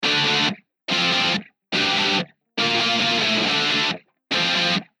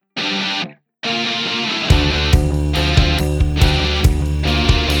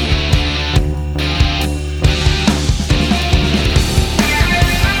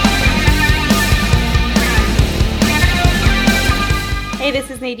Hey, this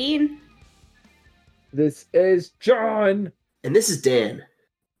is Nadine. This is John. And this is Dan.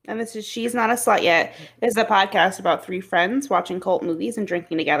 And this is She's Not a Slut Yet. This is a podcast about three friends watching cult movies and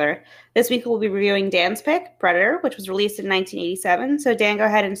drinking together. This week we'll be reviewing Dan's pick, Predator, which was released in 1987. So Dan, go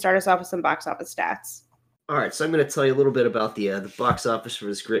ahead and start us off with some box office stats. All right, so I'm going to tell you a little bit about the box office for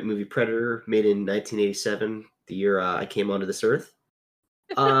this great movie, Predator, made in 1987, the year I came onto this earth.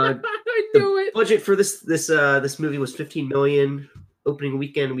 I knew it. Budget for this movie was $15 million. Opening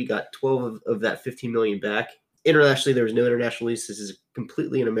weekend, we got 12 of that $15 million back. Internationally, there was no international release. This is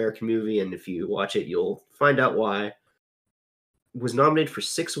completely an American movie, and if you watch it, you'll find out why. Was nominated for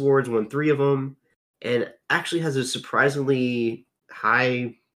 6 awards, won 3 of them, and actually has a surprisingly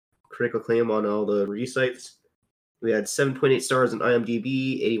high critical acclaim on all the review sites. We had 7.8 stars on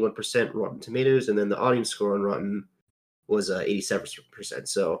IMDb, 81% Rotten Tomatoes, and then the audience score on Rotten was 87%.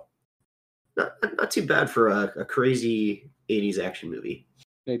 So not too bad for a crazy 80s action movie.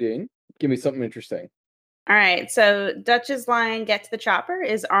 Nadine, give me something interesting. All right, so Dutch's line, "Get to the chopper,"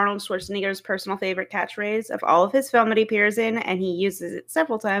 is Arnold Schwarzenegger's personal favorite catchphrase of all of his film that he appears in, and he uses it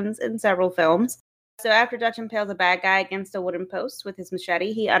several times in several films. So after Dutch impales a bad guy against a wooden post with his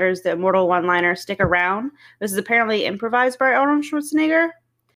machete, he utters the immortal one-liner, "Stick around." This is apparently improvised by Arnold Schwarzenegger.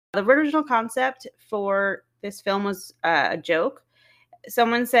 The original concept for this film was a joke.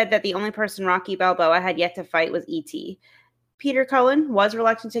 Someone said that the only person Rocky Balboa had yet to fight was E.T. Peter Cullen was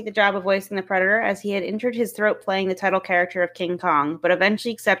reluctant to take the job of voicing the Predator, as he had injured his throat playing the title character of King Kong, but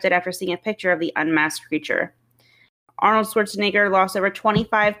eventually accepted after seeing a picture of the unmasked creature. Arnold Schwarzenegger lost over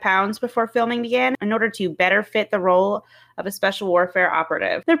 25 pounds before filming began in order to better fit the role of a special warfare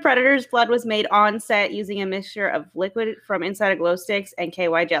operative. The Predator's blood was made on set using a mixture of liquid from inside of glow sticks and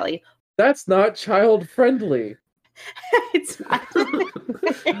KY jelly. That's not child-friendly. It's not.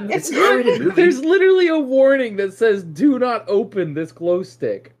 It's an R-rated movie. There's literally a warning that says, "Do not open this glow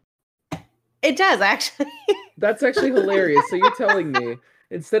stick." It does, actually. That's actually hilarious. So you're telling me,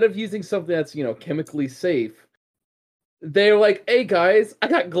 instead of using something that's, chemically safe, they're like, "Hey guys, I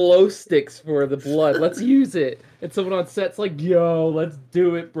got glow sticks for the blood. Let's use it." And someone on set's like, "Yo, let's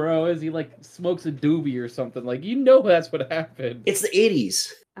do it, bro." As he smokes a doobie or something. That's what happened. It's the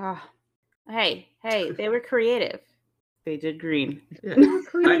 80s. Oh. Hey, they were creative. They did green. Yeah.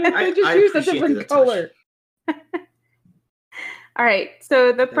 I just used a different color. All right,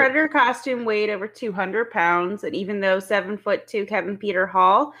 so the Predator costume weighed over 200 pounds, and even though 7'2" Kevin Peter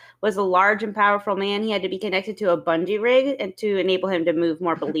Hall was a large and powerful man, he had to be connected to a bungee rig and to enable him to move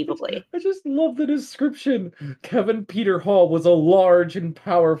more believably. I just love the description. Kevin Peter Hall was a large and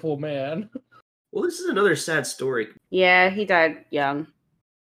powerful man. Well, this is another sad story. Yeah, he died young.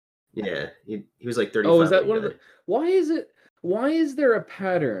 Yeah, he was like 35. Oh, is that one of the... Why is there a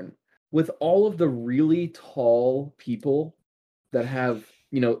pattern with all of the really tall people that have,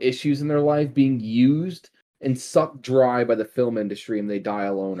 issues in their life being used and sucked dry by the film industry and they die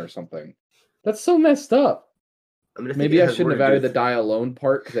alone or something? That's so messed up. Maybe I shouldn't have added the die alone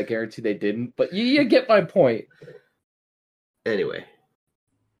part because I guarantee they didn't, but you get my point. Anyway.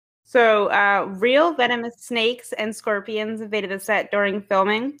 So, real venomous snakes and scorpions invaded the set during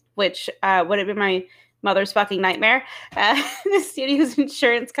filming, which would have been my mother's fucking nightmare. The studio's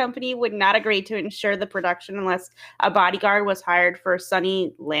insurance company would not agree to insure the production unless a bodyguard was hired for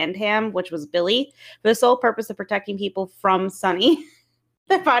Sonny Landham, which was Billy, for the sole purpose of protecting people from Sonny.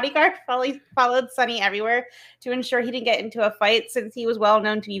 The bodyguard followed Sonny everywhere to ensure he didn't get into a fight, since he was well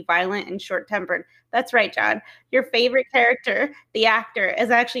known to be violent and short-tempered. That's right, John. Your favorite character, the actor, is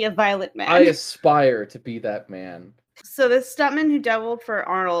actually a violent man. I aspire to be that man. So the stuntman who doubled for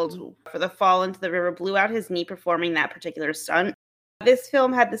Arnold for the fall into the river blew out his knee performing that particular stunt. This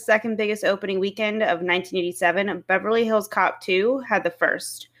film had the second biggest opening weekend of 1987. Beverly Hills Cop 2 had the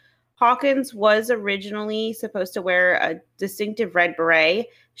first. Hawkins was originally supposed to wear a distinctive red beret.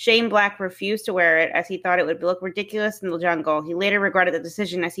 Shane Black refused to wear it as he thought it would look ridiculous in the jungle. He later regretted the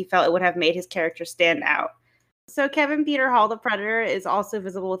decision as he felt it would have made his character stand out. So Kevin Peter Hall, the Predator, is also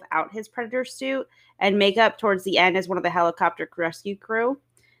visible without his Predator suit and makeup towards the end as one of the helicopter rescue crew.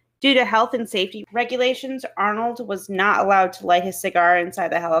 Due to health and safety regulations, Arnold was not allowed to light his cigar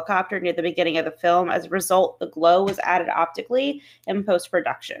inside the helicopter near the beginning of the film. As a result, the glow was added optically in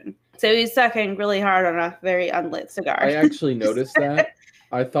post-production. So he's sucking really hard on a very unlit cigar. I actually noticed that.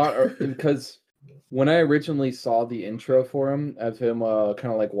 I thought, because when I originally saw the intro for him, of him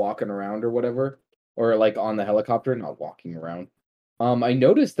kind of walking around or whatever, or on the helicopter, not walking around, I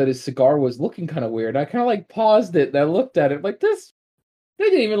noticed that his cigar was looking kind of weird. I kind of paused it and I looked at it this. They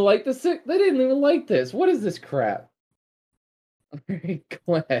didn't even like this. They didn't even like this. What is this crap? All right,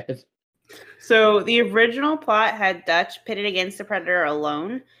 go ahead. So the original plot had Dutch pitted against the Predator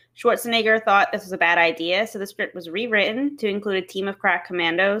alone. Schwarzenegger thought this was a bad idea, so the script was rewritten to include a team of crack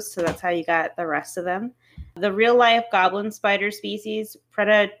commandos, so that's how you got the rest of them. The real-life goblin spider species,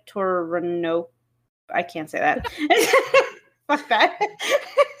 Predatorno... I can't say that. Fuck that.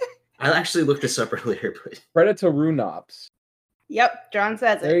 I actually looked this up earlier, but Predatorunops. Yep, John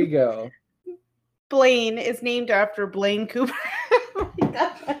says it. There you go. Blaine is named after Blaine Cooper. Oh my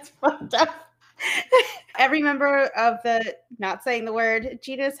god, that's fucked up. Every member of the, not saying the word,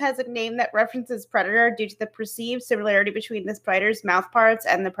 genus has a name that references predator due to the perceived similarity between the spider's mouth parts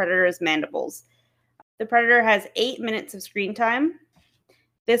and the predator's mandibles. The predator has 8 minutes of screen time.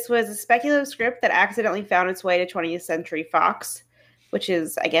 This was a speculative script that accidentally found its way to 20th Century Fox, which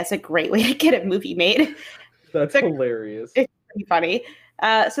is, I guess, a great way to get a movie made. That's hilarious. It's pretty funny.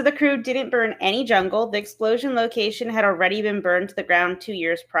 So the crew didn't burn any jungle. The explosion location had already been burned to the ground 2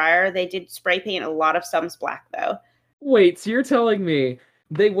 years prior. They did spray paint a lot of stumps black, though. Wait, so you're telling me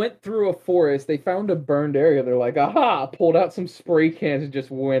they went through a forest, they found a burned area, they're like, aha, pulled out some spray cans and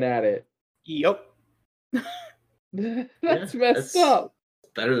just went at it. Yep. That's messed up.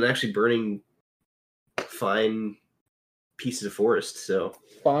 Better than actually burning fine pieces of forest, so.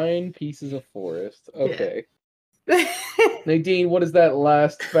 Fine pieces of forest. Okay. Yeah. Nadine, what is that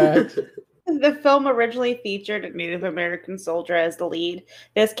last fact? The film originally featured a Native American soldier as the lead.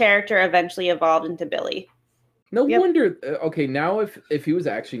 This character eventually evolved into Billy. No wonder. Okay, now if he was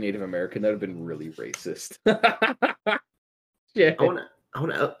actually Native American, that would have been really racist. Yeah. I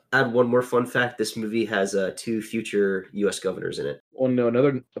want to add one more fun fact. This movie has 2 future U.S. governors in it. Well, no,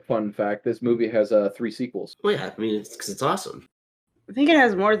 another fun fact. This movie has 3 sequels. Well, yeah, I mean, it's because it's awesome. I think it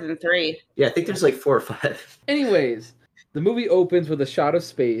has more than 3. Yeah, I think there's like 4 or 5. Anyways, the movie opens with a shot of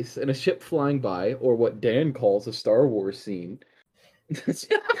space and a ship flying by, or what Dan calls a Star Wars scene. It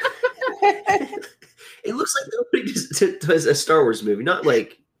looks like nobody does a Star Wars movie, not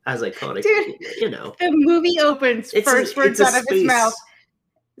like as iconic, Dude, you know. The movie opens, first words out of his mouth.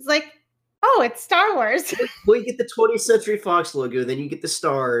 It's like, oh, it's Star Wars. Well, you get the 20th Century Fox logo, then you get the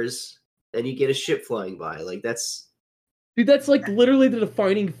stars, then you get a ship flying by. Like, that's... Dude, that's like literally the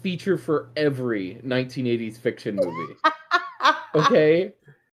defining feature for every 1980s fiction movie. Okay?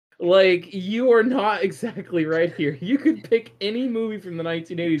 Like, you are not exactly right here. You could pick any movie from the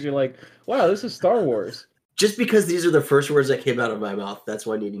 1980s, you're like, wow, this is Star Wars. Just because these are the first words that came out of my mouth, that's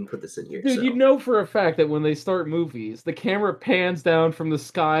why I didn't put this in here. Dude, so. You know for a fact that when they start movies, the camera pans down from the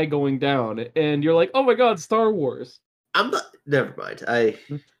sky going down, and you're like, oh my god, Star Wars. I'm not... Never mind.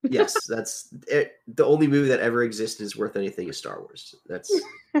 Yes, that's... The only movie that ever exists is worth anything is Star Wars. That's...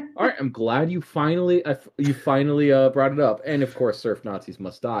 Alright, I'm glad you finally brought it up. And of course, surf Nazis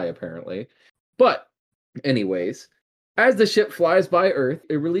must die, apparently. But, anyways, as the ship flies by Earth,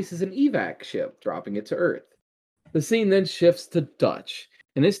 it releases an evac ship, dropping it to Earth. The scene then shifts to Dutch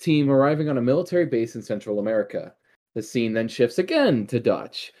and his team arriving on a military base in Central America. The scene then shifts again to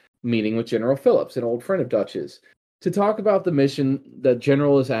Dutch, meeting with General Phillips, an old friend of Dutch's, to talk about the mission that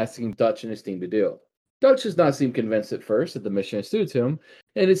General is asking Dutch and his team to do. Dutch does not seem convinced at first that the mission is suited to him,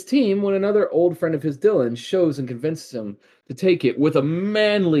 and his team, when another old friend of his, Dylan, shows and convinces him to take it with a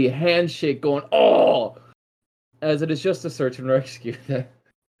manly handshake going, oh! As it is just a search and rescue.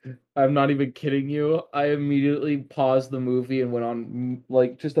 I'm not even kidding you. I immediately paused the movie and went on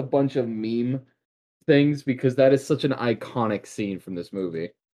like just a bunch of meme things because that is such an iconic scene from this movie.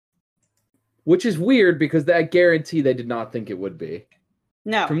 Which is weird because I guarantee they did not think it would be.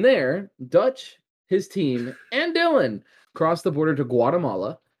 No. From there, Dutch, his team, and Dylan cross the border to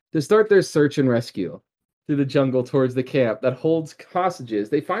Guatemala to start their search and rescue. Through the jungle towards the camp that holds hostages,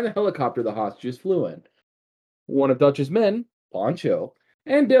 they find the helicopter the hostages flew in. One of Dutch's men, Poncho,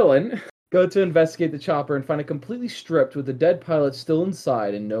 and Dylan go to investigate the chopper and find it completely stripped with the dead pilot still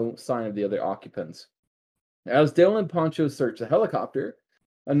inside and no sign of the other occupants. As Dylan and Poncho search the helicopter,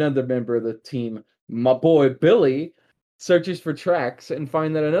 another member of the team, my boy Billy, searches for tracks and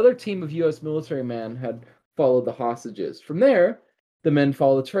find that another team of U.S. military men had followed the hostages. From there, the men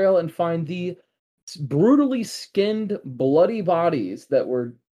follow the trail and find the brutally skinned, bloody bodies that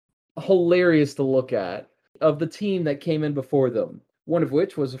were hilarious to look at of the team that came in before them, one of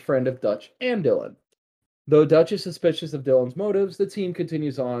which was a friend of Dutch and Dylan. Though Dutch is suspicious of Dylan's motives, the team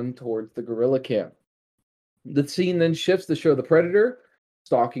continues on towards the guerrilla camp. The scene then shifts to show the Predator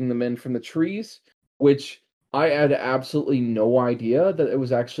stalking the men from the trees, which I had absolutely no idea that it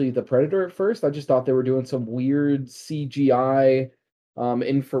was actually the Predator at first. I just thought they were doing some weird CGI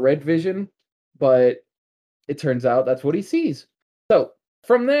infrared vision, but it turns out that's what he sees. So,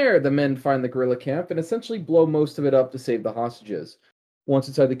 from there, the men find the guerrilla camp and essentially blow most of it up to save the hostages. Once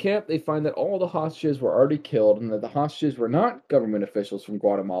inside the camp, they find that all the hostages were already killed and that the hostages were not government officials from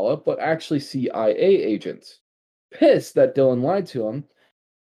Guatemala, but actually CIA agents. Pissed that Dylan lied to him,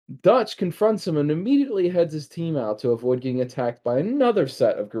 Dutch confronts him and immediately heads his team out to avoid getting attacked by another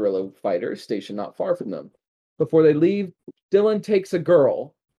set of guerrilla fighters stationed not far from them. Before they leave, Dylan takes a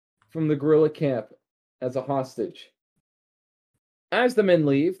girl from the guerrilla camp as a hostage. As the men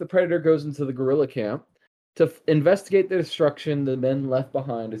leave, the Predator goes into the guerrilla camp to investigate the destruction the men left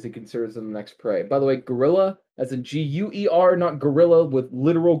behind as he considers them the next prey. By the way, guerrilla, as in G-U-E-R, not gorilla, with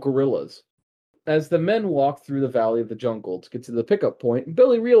literal gorillas. As the men walk through the valley of the jungle to get to the pickup point,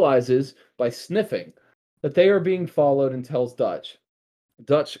 Billy realizes, by sniffing, that they are being followed and tells Dutch.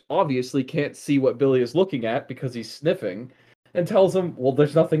 Dutch obviously can't see what Billy is looking at because he's sniffing, and tells him, well,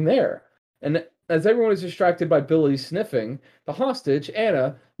 there's nothing there. And as everyone is distracted by Billy's sniffing, the hostage,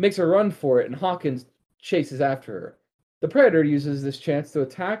 Anna, makes a run for it, and Hawkins chases after her. The Predator uses this chance to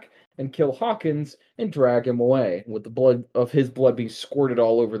attack and kill Hawkins and drag him away, with his blood being squirted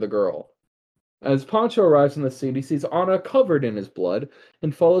all over the girl. As Pancho arrives on the scene, he sees Anna covered in his blood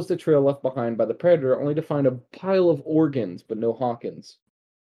and follows the trail left behind by the Predator, only to find a pile of organs, but no Hawkins.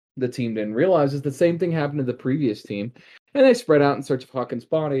 The team then realizes the same thing happened to the previous team, and they spread out in search of Hawkins'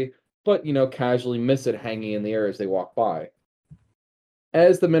 body, but, casually miss it hanging in the air as they walk by.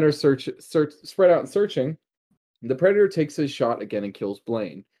 As the men are spread out and searching, the Predator takes his shot again and kills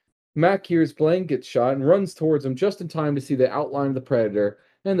Blaine. Mac hears Blaine get shot and runs towards him just in time to see the outline of the Predator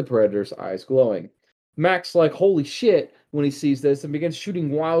and the Predator's eyes glowing. Mac's like, holy shit, when he sees this and begins shooting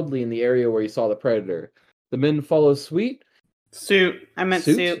wildly in the area where he saw the Predator. The men follow suit. Suit. I meant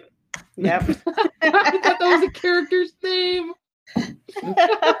suit. Yep. I thought that was a character's name.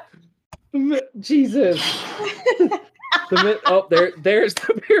 Jesus. There's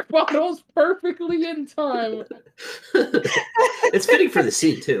the beer bottles perfectly in time. It's fitting for the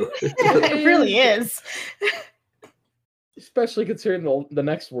scene, too. It really is. Especially considering the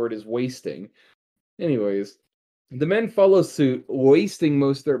next word is wasting. Anyways, the men follow suit, wasting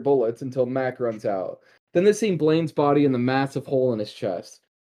most of their bullets until Mac runs out. Then they see Blaine's body and the massive hole in his chest.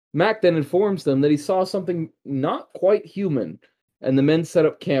 Mac then informs them that he saw something not quite human, and the men set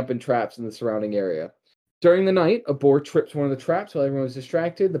up camp and traps in the surrounding area. During the night, a boar trips one of the traps while everyone is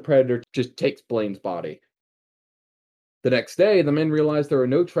distracted. The Predator just takes Blaine's body. The next day, the men realize there are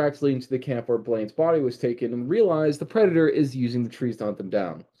no tracks leading to the camp where Blaine's body was taken and realize the Predator is using the trees to hunt them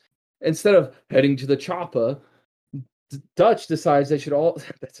down. Instead of heading to the chopper, Dutch decides they should all...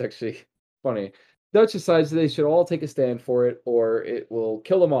 That's actually funny. Dutch decides they should all take a stand for it or it will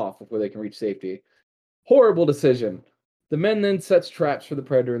kill them off before they can reach safety. Horrible decision. The men then sets traps for the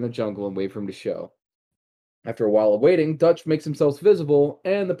Predator in the jungle and wait for him to show. After a while of waiting, Dutch makes himself visible,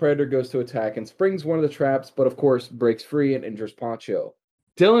 and the Predator goes to attack and springs one of the traps, but of course breaks free and injures Pancho.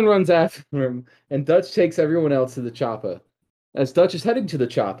 Dylan runs after him, and Dutch takes everyone else to the chopper. As Dutch is heading to the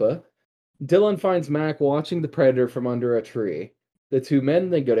chopper, Dylan finds Mac watching the Predator from under a tree. The two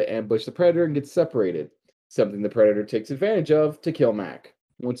men then go to ambush the Predator and get separated, something the Predator takes advantage of to kill Mac.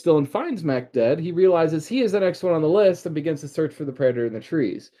 Once Dylan finds Mac dead, he realizes he is the next one on the list and begins to search for the Predator in the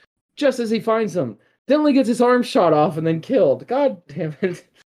trees. Just as he finds him, Dylan gets his arm shot off and then killed. God damn it.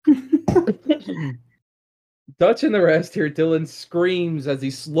 Dutch and the rest hear Dylan screams as he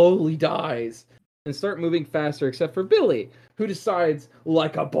slowly dies and start moving faster, except for Billy, who decides,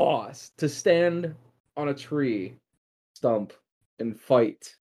 like a boss, to stand on a tree stump and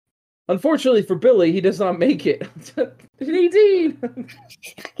fight. Unfortunately for Billy, he does not make it. 18!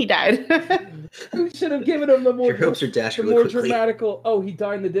 He died. We should have given him the more, Your hopes are dashed the really more quickly. dramatical, oh, he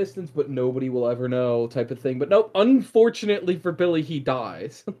died in the distance, but nobody will ever know type of thing. But nope, unfortunately for Billy, he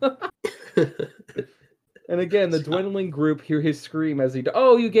dies. And again, the dwindling group hear his scream as he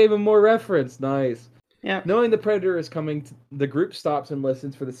oh, you gave him more reference. Nice. Yeah. Knowing the Predator is coming, the group stops and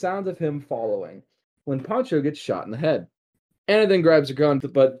listens for the sounds of him following, when Pancho gets shot in the head. Anna then grabs her gun,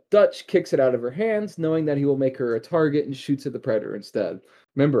 but Dutch kicks it out of her hands, knowing that he will make her a target and shoots at the Predator instead.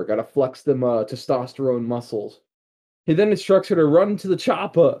 Remember, gotta flex them testosterone muscles. He then instructs her to run to the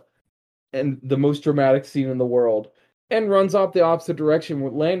chopper, and the most dramatic scene in the world, and runs off the opposite direction,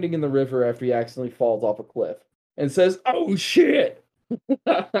 landing in the river after he accidentally falls off a cliff, and says, "Oh shit!"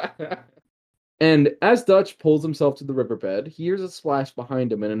 And as Dutch pulls himself to the riverbed, he hears a splash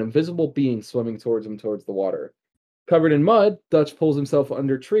behind him and an invisible being swimming towards him towards the water. Covered in mud, Dutch pulls himself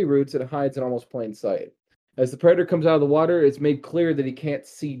under tree roots and hides in almost plain sight. As the Predator comes out of the water, it's made clear that he can't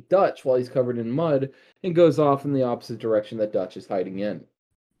see Dutch while he's covered in mud and goes off in the opposite direction that Dutch is hiding in.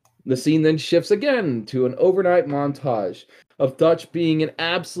 The scene then shifts again to an overnight montage of Dutch being an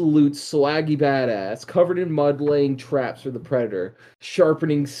absolute swaggy badass, covered in mud, laying traps for the predator,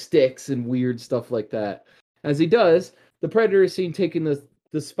 sharpening sticks and weird stuff like that. As he does, the predator is seen taking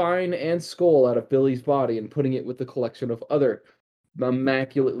the spine and skull out of Billy's body and putting it with the collection of other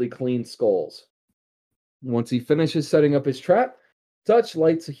immaculately clean skulls. Once he finishes setting up his trap, Dutch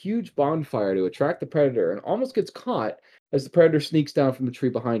lights a huge bonfire to attract the predator and almost gets caught as the predator sneaks down from the tree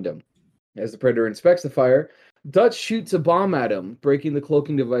behind him. As the predator inspects the fire, Dutch shoots a bomb at him, breaking the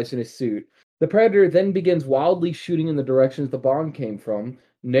cloaking device in his suit. The predator then begins wildly shooting in the directions the bomb came from,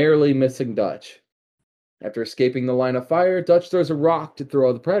 narrowly missing Dutch. After escaping the line of fire, Dutch throws a rock to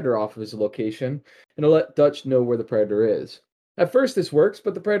throw the predator off of his location and to let Dutch know where the predator is. At first this works,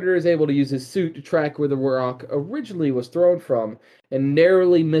 but the predator is able to use his suit to track where the rock originally was thrown from and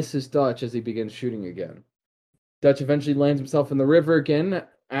narrowly misses Dutch as he begins shooting again. Dutch eventually lands himself in the river again,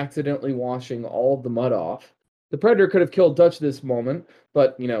 accidentally washing all of the mud off. The predator could have killed Dutch this moment,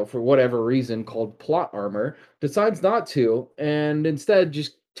 but, for whatever reason called plot armor, decides not to, and instead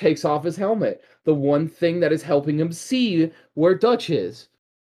just takes off his helmet, the one thing that is helping him see where Dutch is.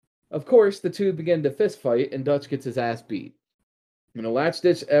 Of course, the two begin to fistfight, and Dutch gets his ass beat. In a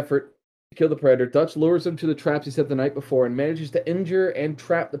last-ditch effort to kill the predator, Dutch lures him to the traps he set the night before and manages to injure and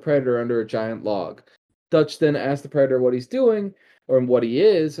trap the predator under a giant log. Dutch then asks the predator what he's doing, or what he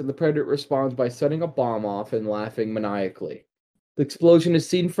is, and the predator responds by setting a bomb off and laughing maniacally. The explosion is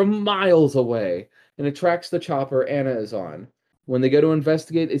seen from miles away and attracts the chopper Anna is on. When they go to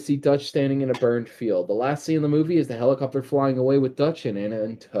investigate, they see Dutch standing in a burned field. The last scene in the movie is the helicopter flying away with Dutch and Anna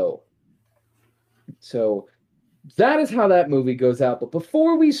in tow. So that is how that movie goes out. But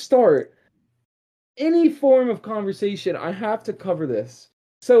before we start any form of conversation, I have to cover this.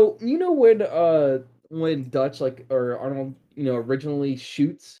 So when Dutch or Arnold originally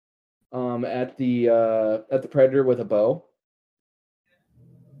shoots at the predator with a bow.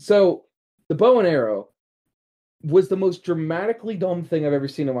 So the bow and arrow was the most dramatically dumb thing I've ever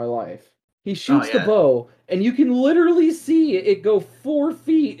seen in my life. He shoots the bow, and you can literally see it go 4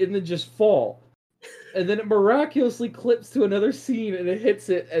 feet and then just fall. And then it miraculously clips to another scene, and it hits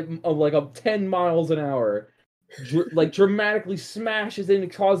it at 10 miles an hour. Dramatically smashes it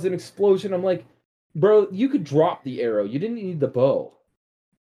and causes an explosion. I'm like, bro, you could drop the arrow. You didn't need the bow.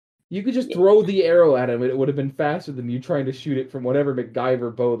 You could just throw the arrow at him, and it would have been faster than you trying to shoot it from whatever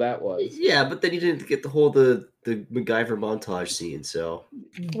MacGyver bow that was. Yeah, but then you didn't get the whole the MacGyver montage scene, so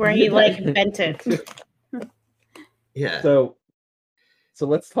where he bent it. Yeah. So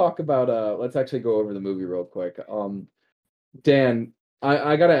let's talk about let's actually go over the movie real quick. Dan,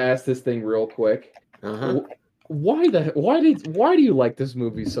 I gotta ask this thing real quick. Why do you like this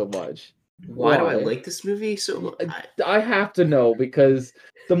movie so much? Why do I like this movie so much? I have to know, because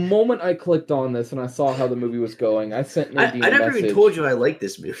the moment I clicked on this and I saw how the movie was going, I sent Nadine I never message. even told you I like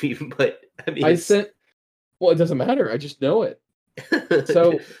this movie, but I mean, well, it doesn't matter. I just know it.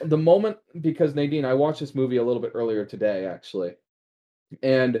 So the moment, because Nadine, I watched this movie a little bit earlier today, actually,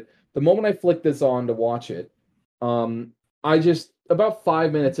 and the moment I flicked this on to watch it, I just about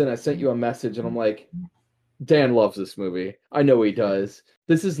 5 minutes in, I sent you a message, and I'm like, Dan loves this movie. I know he does.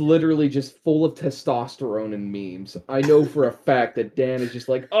 This is literally just full of testosterone and memes. I know for a fact that Dan is just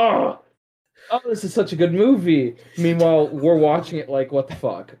like, oh, this is such a good movie. Meanwhile, we're watching it like, what the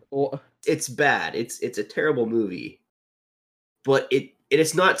fuck? Well, it's bad. It's a terrible movie, but it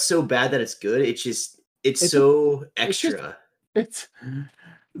is not so bad that it's good. It's so extra. It's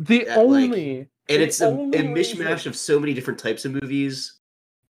the only, and it's a mishmash of so many different types of movies.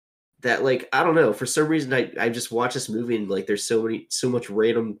 That, I don't know, for some reason I just watch this movie and there's so much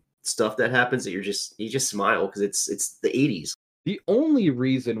random stuff that happens that you just smile because it's the 80s. The only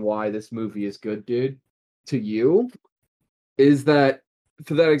reason why this movie is good, dude, to you, is that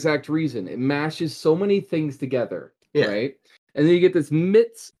for that exact reason. It mashes so many things together, right? And then you get this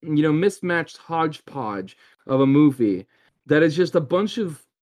mismatched hodgepodge of a movie that is just a bunch of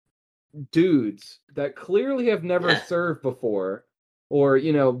dudes that clearly have never served before, or,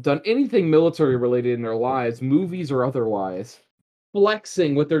 done anything military related in their lives, movies or otherwise,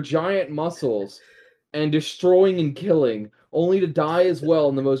 flexing with their giant muscles and destroying and killing, only to die as well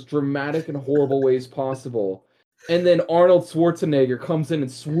in the most dramatic and horrible ways possible. And then Arnold Schwarzenegger comes in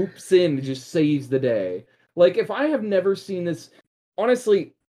and swoops in and just saves the day. If I have never seen this,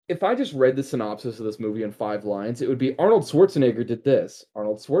 honestly, if I just read the synopsis of this movie in 5 lines, it would be Arnold Schwarzenegger did this,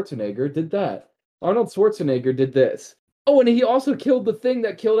 Arnold Schwarzenegger did that, Arnold Schwarzenegger did this. Oh, and he also killed the thing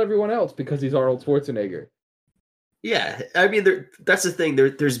that killed everyone else because he's Arnold Schwarzenegger. Yeah, I mean, that's the thing.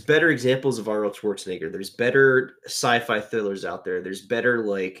 There's better examples of Arnold Schwarzenegger. There's better sci-fi thrillers out there. There's better,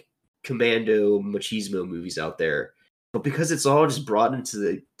 commando machismo movies out there, but because it's all just brought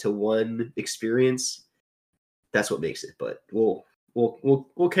into one experience, that's what makes it. But we'll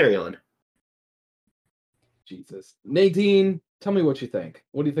carry on. Jesus, Nadine, tell me what you think.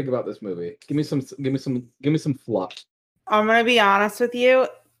 What do you think about this movie? Give me some fluff. I'm gonna be honest with you.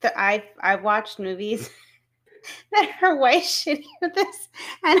 That I've watched movies that are way shitty with this,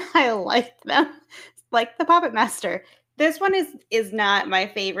 and I liked them, like The Puppet Master. This one is not my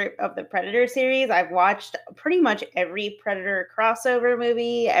favorite of the Predator series. I've watched pretty much every Predator crossover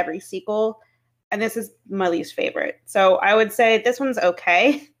movie, every sequel, and this is my least favorite. So I would say this one's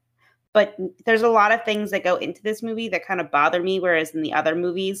okay. But there's a lot of things that go into this movie that kind of bother me, whereas in the other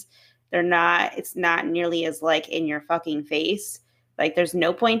movies, it's not nearly as like in your fucking face. Like there's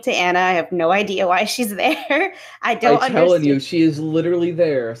no point to Anna. I have no idea why she's there. I'm telling you, she is literally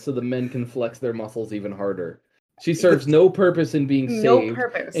there so the men can flex their muscles even harder. She serves no purpose in being saved. No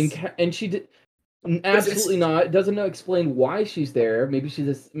purpose. And she did absolutely not. It doesn't explain why she's there. Maybe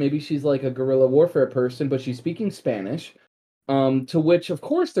she's like a guerrilla warfare person, but she's speaking Spanish. To which, of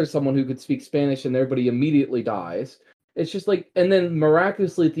course, there's someone who could speak Spanish and everybody immediately dies. It's just like, and then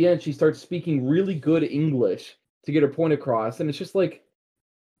miraculously at the end, she starts speaking really good English to get her point across. And it's just like,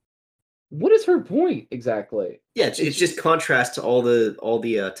 what is her point exactly? Yeah, it's just contrast to all the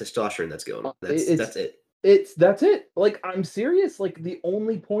testosterone that's going on. That's it. That's it. Like, I'm serious. Like, the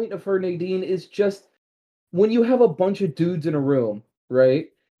only point of her, Nadine, is just when you have a bunch of dudes in a room, right?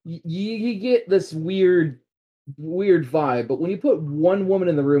 You get this weird vibe, but when you put one woman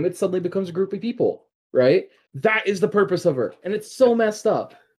in the room, it suddenly becomes a group of people, right? That is the purpose of her, and it's so messed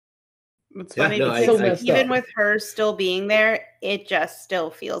up. It's funny because even with her still being there, it just still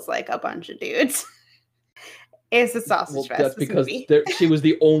feels like a bunch of dudes. It's a sausage fest. That's because she was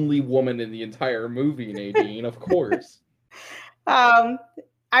the only woman in the entire movie, Nadine, of course. I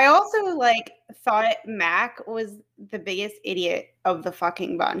also thought Mac was the biggest idiot of the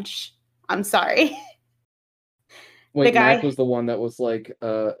fucking bunch. I'm sorry. Wait, Mac was the one that was like,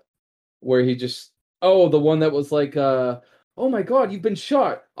 where he just, the one that was like, oh my god, you've been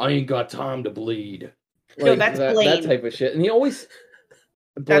shot. I ain't got time to bleed. Like, no, that's Blaine. That type of shit. And he always,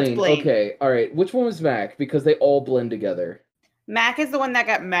 Blaine. Okay, all right. Which one was Mac? Because they all blend together. Mac is the one that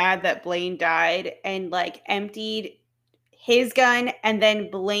got mad that Blaine died and emptied his gun and then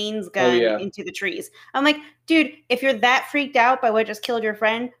Blaine's gun into the trees. I'm like, dude, if you're that freaked out by what just killed your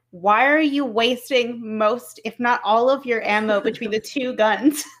friend, why are you wasting most, if not all of your ammo between the two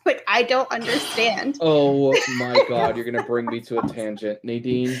guns? I don't understand. Oh my god, you're going to bring me to a tangent.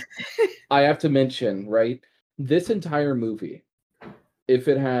 Nadine, I have to mention, right? This entire movie, if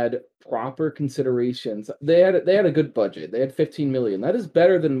it had proper considerations, they had a good budget. They had $15 million. That is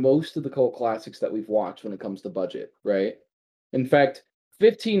better than most of the cult classics that we've watched when it comes to budget, right? In fact,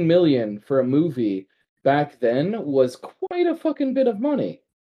 $15 million for a movie back then was quite a fucking bit of money.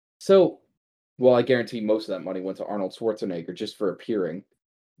 So, well, I guarantee most of that money went to Arnold Schwarzenegger just for appearing.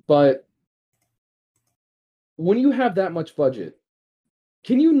 But when you have that much budget,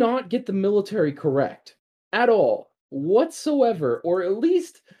 can you not get the military correct at all, whatsoever, or at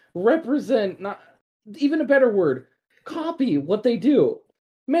least represent, not even a better word, copy what they do?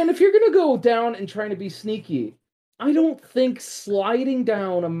 Man, if you're gonna go down and trying to be sneaky, I don't think sliding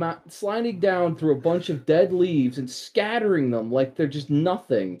down through a bunch of dead leaves and scattering them like they're just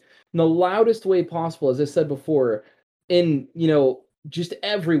nothing in the loudest way possible, as I said before, in, just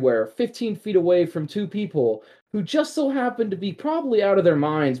everywhere, 15 feet away from two people who just so happen to be probably out of their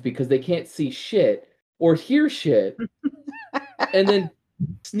minds because they can't see shit or hear shit, and then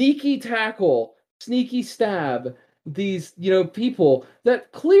sneaky tackle, sneaky stab these, people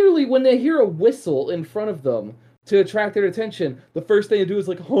that clearly, when they hear a whistle in front of them, to attract their attention, the first thing they do is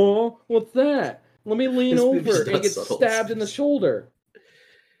like, huh? What's that? Let me lean over and get stabbed in the shoulder.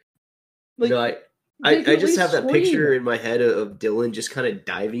 No, I just have that picture in my head of Dylan just kind of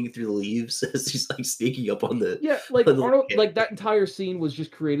diving through the leaves as he's sneaking up on the Arnold. That entire scene was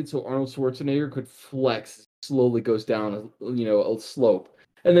just created so Arnold Schwarzenegger could flex. Slowly goes down, a slope,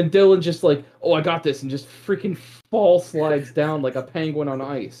 and then Dylan just I got this, and just freaking slides down like a penguin on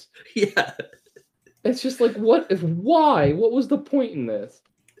ice. Yeah. It's just why? What was the point in this?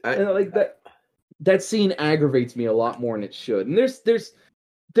 That scene aggravates me a lot more than it should. And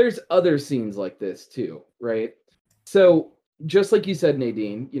there's other scenes like this too, right? So just like you said,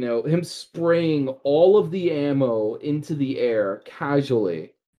 Nadine, him spraying all of the ammo into the air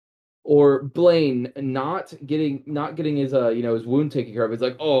casually, or Blaine not getting his his wound taken care of. It's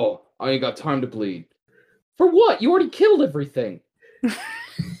like, oh, I ain't got time to bleed. For what? You already killed everything.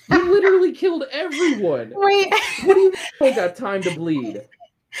 You literally killed everyone. Wait. What do you mean I got time to bleed?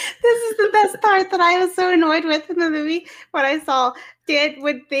 This is the best part that I was so annoyed with in the movie when I saw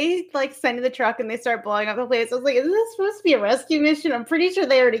when they like send in the truck and they start blowing up the place. I was like, is this supposed to be a rescue mission? I'm pretty sure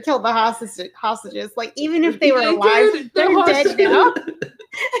they already killed the hostages. Like, even if they were alive, they're dead now.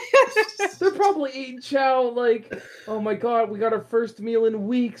 They're probably eating chow like, oh my god, we got our first meal in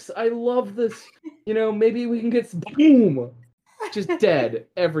weeks. I love this. You know, maybe we can get some boom. Just dead,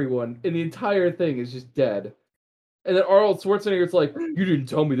 everyone. And the entire thing is just dead. And then Arnold Schwarzenegger's like, you didn't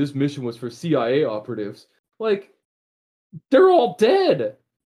tell me this mission was for CIA operatives. Like, they're all dead.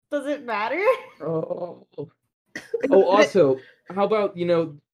 Does it matter? Oh, also, how about,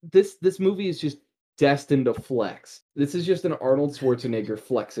 this movie is just destined to flex. This is just an Arnold Schwarzenegger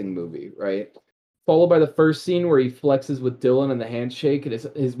flexing movie, right? Followed by the first scene where he flexes with Dylan and the handshake, and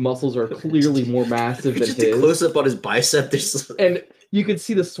his muscles are clearly more massive than just his. Just a close up on his bicep. And you could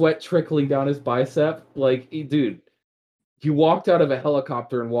see the sweat trickling down his bicep. Like, dude, you walked out of a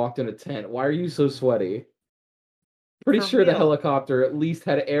helicopter and walked in a tent. Why are you so sweaty? Pretty sure the helicopter at least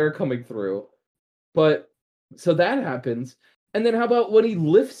had air coming through. But, so that happens. And then how about when he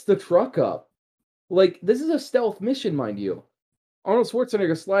lifts the truck up? Like, this is a stealth mission, mind you. Arnold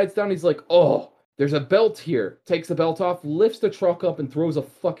Schwarzenegger slides down, he's like, oh, there's a belt here. Takes the belt off, lifts the truck up, and throws a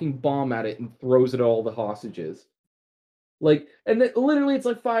fucking bomb at it and throws it at all the hostages. Like, and then literally it's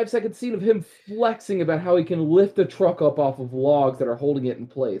like 5-second scene of him flexing about how he can lift the truck up off of logs that are holding it in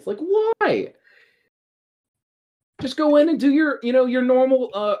place. Like, why? Just go in and do your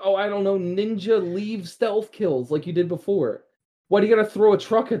normal, I don't know, ninja leave stealth kills like you did before. Why do you gotta throw a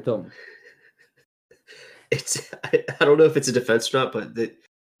truck at them? I don't know if it's a defense or not, but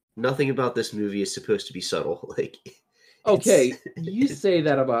nothing about this movie is supposed to be subtle. Like, okay, you say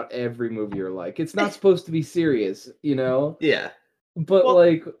that about every movie you're like. It's not supposed to be serious, you know? Yeah. But, well,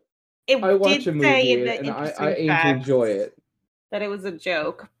 like, I watch a movie and I aim to enjoy it. That it was a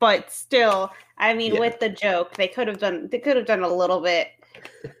joke, but still, I mean, with the joke, they could have done a little bit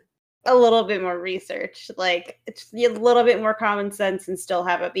more research, like it's a little bit more common sense, and still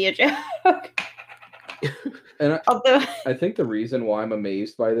have it be a joke. And I think the reason why I'm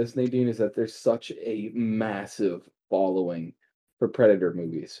amazed by this, Nadine, is that there's such a massive following for Predator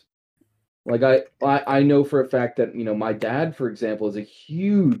movies. Like I know for a fact that, my dad, for example, is a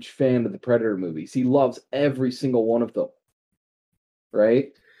huge fan of the Predator movies. He loves every single one of them.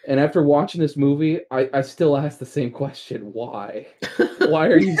 Right? And after watching this movie, I still ask the same question. Why? Why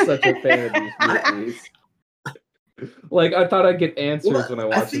are you such a fan of these movies? Like, I thought I'd get answers when I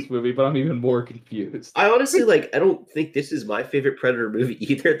watched this movie, but I'm even more confused. I honestly, I don't think this is my favorite Predator movie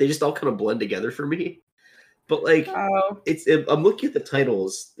either. They just all kind of blend together for me. But, I'm looking at the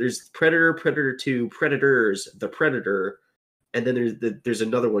titles. There's Predator, Predator 2, Predators, The Predator, and then there's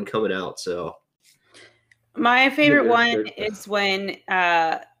another one coming out, so... My favorite one is when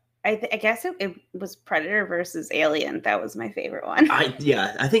I guess it was Predator versus Alien. That was my favorite one. I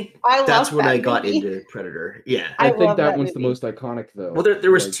think that's when I got into Predator. Yeah, I think that one's the most iconic, though. Well,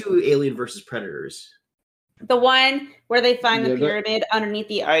 there was two Alien versus Predators. The one where they find the pyramid underneath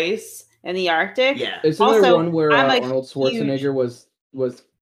the ice in the Arctic. Yeah, isn't there one where Arnold Schwarzenegger was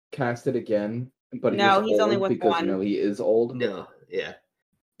casted again, but he's only with because one. He is old. No, yeah.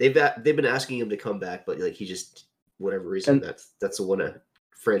 They've been asking him to come back, but he just, whatever reason, that's the one a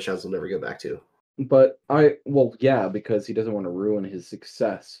franchise will never go back to. But because he doesn't want to ruin his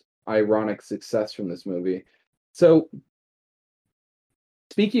ironic success from this movie. So,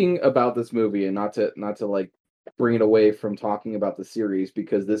 speaking about this movie, and not to bring it away from talking about the series,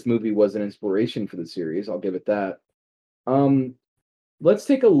 because this movie was an inspiration for the series, I'll give it that. Let's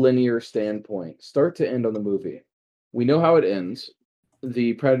take a linear standpoint, start to end on the movie. We know how it ends.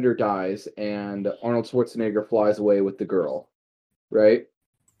 The Predator dies, and Arnold Schwarzenegger flies away with the girl, right?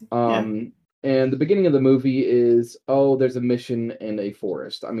 And the beginning of the movie is, there's a mission in a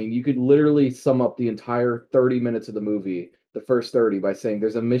forest. I mean, you could literally sum up the entire 30 minutes of the movie, the first 30, by saying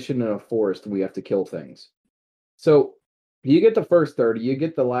there's a mission in a forest and we have to kill things. So you get the first 30, you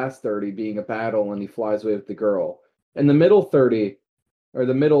get the last 30 being a battle, and he flies away with the girl. And the middle 30, or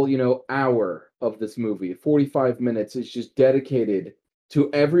the middle, hour of this movie, 45 minutes, is just dedicated to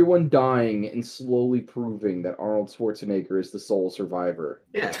everyone dying and slowly proving that Arnold Schwarzenegger is the sole survivor.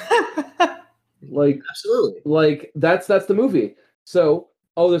 Yeah. Absolutely. That's the movie. So,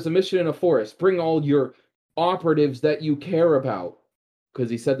 there's a mission in a forest. Bring all your operatives that you care about. Because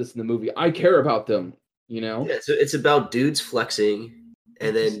he said this in the movie. I care about them, Yeah, so it's about dudes flexing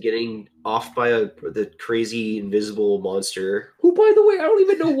and then getting off by the crazy invisible monster. Who, by the way, I don't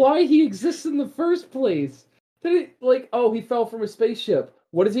even know why he exists in the first place. He fell from a spaceship.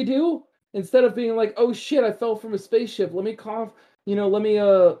 What does he do? Instead of being like, oh shit, I fell from a spaceship, let me let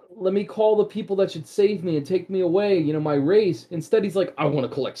me call the people that should save me and take me away, my race. Instead, he's like, I want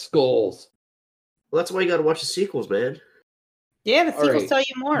to collect skulls. Well, that's why you got to watch the sequels, man. Yeah, the All sequels right. tell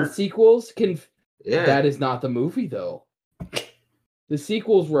you more. The sequels can. Yeah. That is not the movie, though. The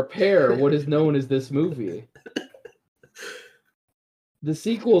sequels repair what is known as this movie. The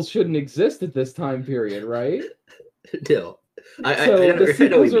sequels shouldn't exist at this time period, right? No. The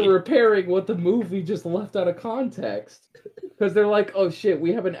sequels are repairing what the movie just left out of context. Because they're like, oh shit,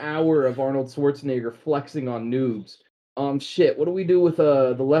 we have an hour of Arnold Schwarzenegger flexing on noobs. Shit, what do we do with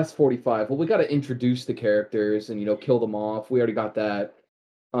the less 45? Well, we got to introduce the characters and kill them off. We already got that.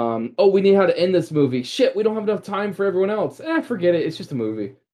 Oh, we need how to end this movie. Shit, we don't have enough time for everyone else. Forget it. It's just a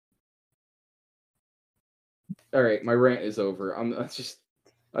movie. All right, my rant is over.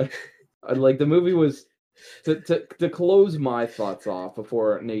 I like the movie was to close my thoughts off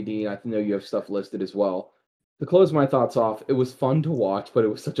before Nadine. I know you have stuff listed as well. To close my thoughts off, it was fun to watch, but it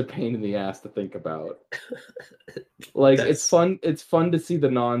was such a pain in the ass to think about. Like it's fun to see the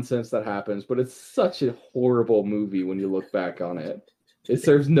nonsense that happens, but it's such a horrible movie when you look back on it. It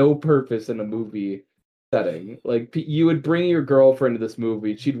serves no purpose in a movie setting. Like you would bring your girlfriend to this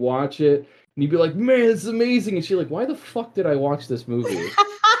movie, she'd watch it, and you'd be like, "Man, this is amazing," and she's like, "Why the fuck did I watch this movie?"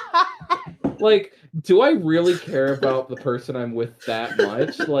 Like, do I really care about the person I'm with that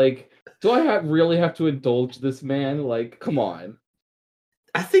much? Like, do I really have to indulge this man? Like, come on.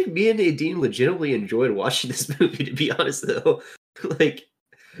 I think me and Nadine legitimately enjoyed watching this movie, to be honest, though. Like,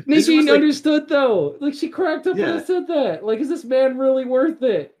 Nadine understood, though. Like, she cracked up when I said that. Like, is this man really worth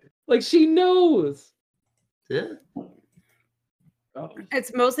it? Like, she knows. Yeah. Oh.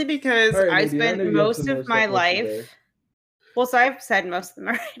 It's mostly because I spent most of my life. Well, so I've said most of them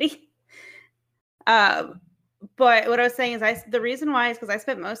already. But what I was saying is the reason why is because I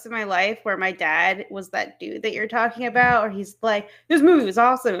spent most of my life where my dad was that dude that you're talking about, or he's like, this movie was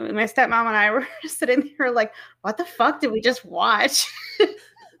awesome. And my stepmom and I were sitting there like, what the fuck did we just watch?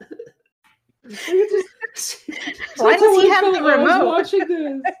 Why does he have the remote? I was watching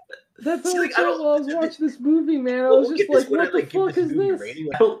this. That's how I felt while I was watching this movie, man. I was just like, what the fuck is this?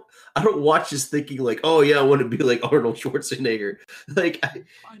 I don't watch this thinking like, oh yeah, I want to be like Arnold Schwarzenegger. Like, I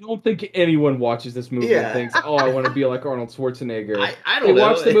don't think anyone watches this movie and thinks, oh, I want to be like Arnold Schwarzenegger. I don't know. They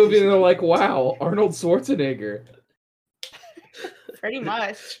watch the movie and they're like, wow, Arnold Schwarzenegger. Pretty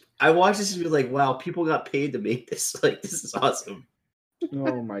much. I watched this and be like, wow, people got paid to make this. Like, this is awesome.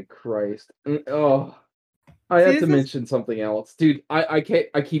 Oh my Christ. Oh. I have to mention something else. Dude, I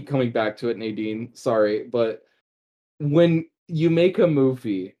keep coming back to it, Nadine. Sorry, but when you make a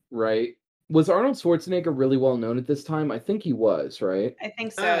movie, right? Was Arnold Schwarzenegger really well known at this time? I think he was, right? I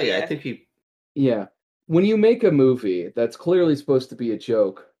think so. Yeah, I think he. Yeah. When you make a movie that's clearly supposed to be a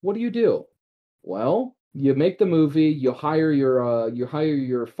joke, what do? Well, you make the movie, you hire your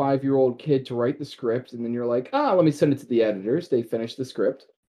 5-year-old kid to write the script, and then you're like, let me send it to the editors. They finish the script.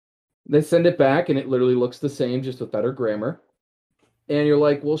 They send it back, and it literally looks the same, just with better grammar. And you're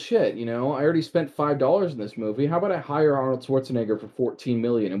like, well, shit, I already spent $5 in this movie. How about I hire Arnold Schwarzenegger for $14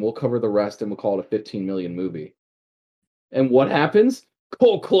 million, and we'll cover the rest, and we'll call it a $15 million movie. And what happens?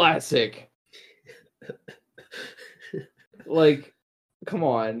 Cult classic. Like, come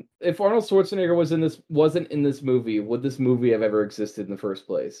on. If Arnold Schwarzenegger wasn't in this movie, would this movie have ever existed in the first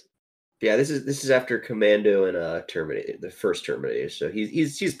place? Yeah, this is after Commando and Terminator, the first Terminator. So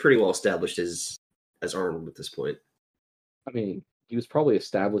he's pretty well established as Arnold at this point. I mean, he was probably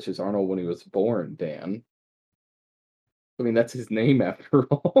established as Arnold when he was born, Dan. I mean, that's his name after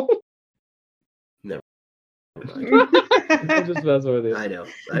all. Never mind. I'm just messing with you. I know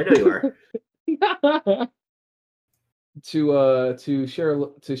you are. To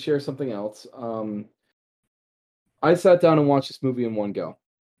share something else. I sat down and watched this movie in one go.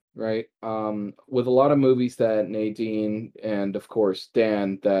 Right. With a lot of movies that Nadine and of course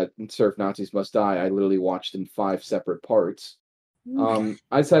Dan that Surf Nazis Must Die, I literally watched in 5 separate parts.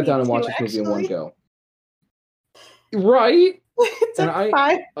 I sat down and watched this movie in one go. Right? It took and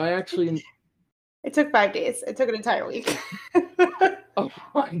 5. I actually. It took 5 days. It took an entire week. Oh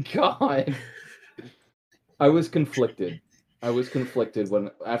my god. I was conflicted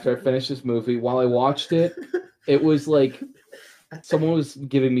when after I finished this movie. While I watched it, it was like someone was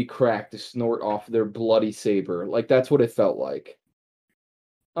giving me crack to snort off their bloody saber. Like, that's what it felt like.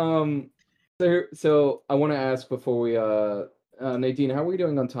 So I want to ask before we, Nadine, how are we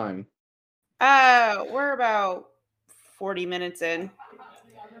doing on time? We're about 40 minutes in.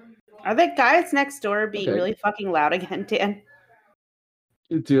 Are the guys next door being really fucking loud again, Dan?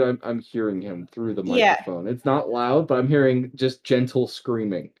 Dude, I'm hearing him through the microphone. Yeah. It's not loud, but I'm hearing just gentle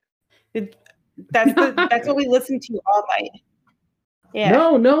screaming. That's what we listen to all night. Yeah.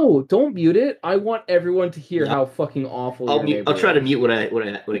 No, don't mute it. I want everyone to hear how fucking awful your neighbor I'll try to is. mute when I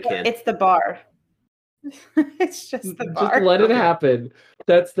can. It's the bar. It's just the bar. Just let it Okay. happen.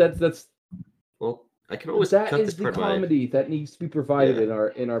 That's Well, I can always that cut is this the part of comedy that needs to be provided Yeah.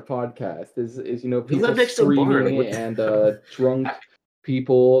 in our podcast. Is We people live next to a bar, screaming like, what and the- drunk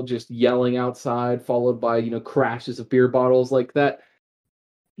people just yelling outside, followed by crashes of beer bottles like that.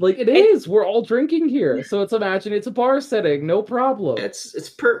 Like it is. We're all drinking here, so imagine it's a bar setting. No problem. It's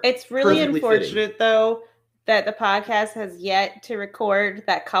It's really perfectly unfortunate fitting. though that the podcast has yet to record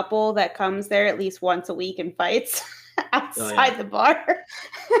that couple that comes there at least once a week and fights outside the bar.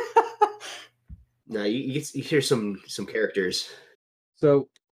 No, you hear some characters. So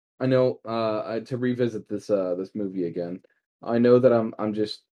I know to revisit this this movie again. I know that I'm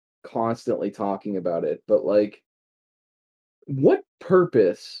just constantly talking about it, but like what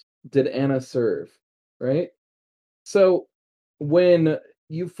purpose did Anna serve, right? So when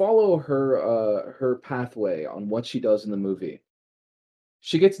you follow her pathway on what she does in the movie,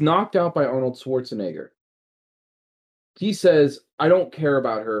 she gets knocked out by Arnold Schwarzenegger. He says, "I don't care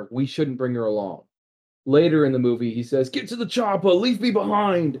about her. We shouldn't bring her along." Later in the movie, he says, "Get to the chopper, leave me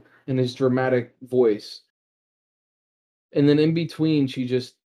behind," in his dramatic voice. And then in between, she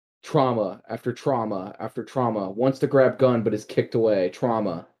just trauma after trauma after trauma. Wants to grab gun, but is kicked away.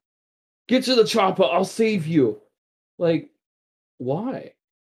 Trauma. Get to the chopper, I'll save you. Like, why?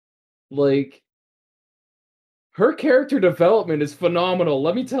 Like, her character development is phenomenal,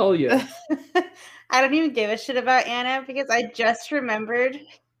 let me tell you. I don't even give a shit about Anna because I just remembered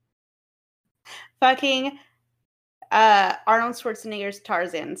fucking Arnold Schwarzenegger's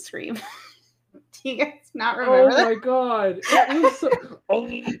Tarzan scream. Do you guys not remember that? My god. It was so...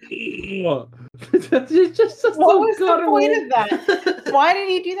 It's just so what was guttural. the point of that? Why did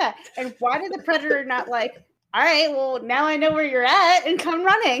he do that? And why did the Predator not like, all right, well, now I know where you're at and come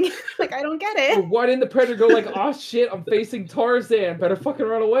running? Like, I don't get it. Or why didn't the Predator go like, oh shit, I'm facing Tarzan, better fucking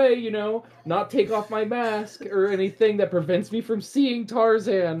run away, not take off my mask or anything that prevents me from seeing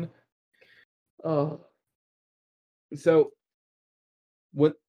Tarzan. Oh. So,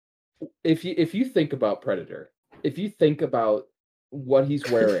 what if you think about Predator, if you think about what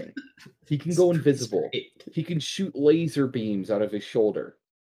he's wearing, he can go invisible. He can shoot laser beams out of his shoulder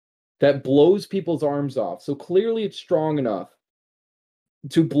that blows people's arms off. So clearly it's strong enough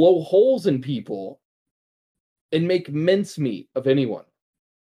to blow holes in people and make mincemeat of anyone.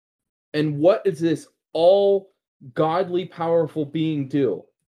 And what does this all godly powerful being do?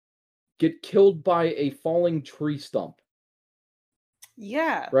 Get killed by a falling tree stump.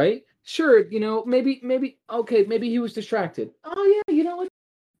 Yeah. Right? Sure, maybe okay, maybe he was distracted. Oh yeah, it's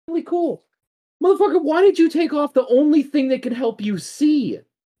really cool. Motherfucker, why did you take off the only thing that can help you see?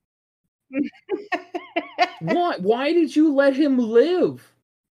 Why did you let him live?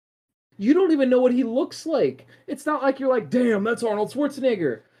 You don't even know what he looks like. It's not like you're like, damn, that's Arnold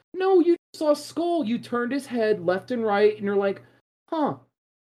Schwarzenegger. No, you saw a skull. You turned his head left and right, and you're like, huh,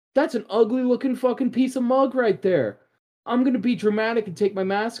 that's an ugly looking fucking piece of mug right there. I'm gonna be dramatic and take my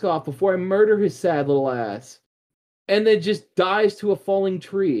mask off before I murder his sad little ass. And then just dies to a falling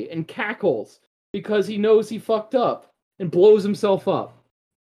tree and cackles because he knows he fucked up and blows himself up.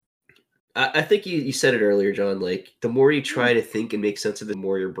 I think you said it earlier, John. Like, the more you try to think and make sense of it, the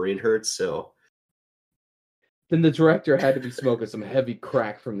more your brain hurts. So then the director had to be smoking some heavy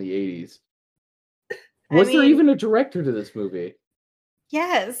crack from the 80s. Was there even a director to this movie?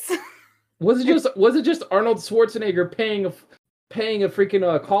 Yes. Was it just Arnold Schwarzenegger paying a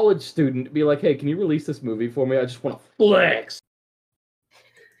freaking college student to be like, hey, can you release this movie for me? I just want to flex.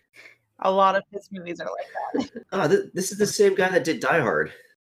 A lot of his movies are like that. This is the same guy that did Die Hard.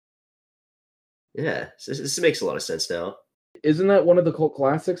 Yeah, this makes a lot of sense now. Isn't that one of the cult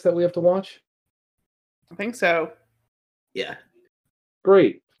classics that we have to watch? I think so. Yeah.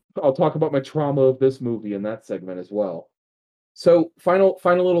 Great. I'll talk about my trauma of this movie in that segment as well. So, final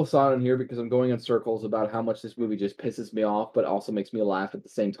little thought on here, because I'm going in circles about how much this movie just pisses me off, but also makes me laugh at the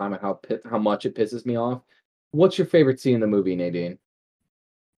same time at how much it pisses me off. What's your favorite scene in the movie, Nadine?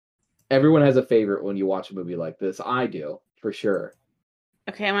 Everyone has a favorite when you watch a movie like this. I do, for sure.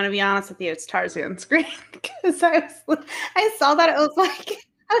 Okay, I'm gonna be honest with you. It's Tarzan scream because I saw that. I was like,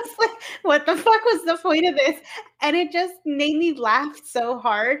 what the fuck was the point of this? And it just made me laugh so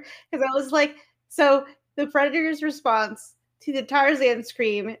hard because I was like, so the Predator's response to the Tarzan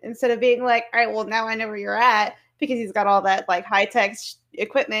scream, instead of being like, all right, well, now I know where you're at, because he's got all that like high-tech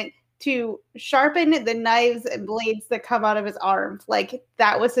equipment, to sharpen the knives and blades that come out of his arms. Like,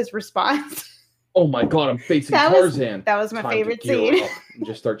 that was his response. Oh my god, I'm facing Tarzan. That was my favorite scene. And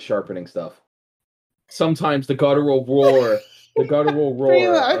just start sharpening stuff. Sometimes the guttural roar The guttural Pretty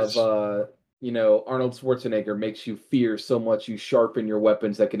roar much. of Arnold Schwarzenegger makes you fear so much you sharpen your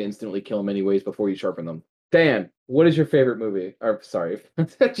weapons that can instantly kill him anyways before you sharpen them. Dan, what is your favorite movie? Or sorry,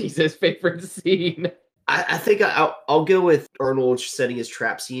 Jesus, favorite scene? I think I'll go with Arnold setting his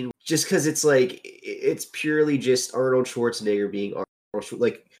trap scene, just because it's like it's purely just Arnold Schwarzenegger being Arnold,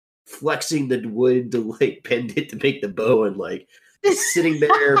 like flexing the wood to like bend it to make the bow, and like sitting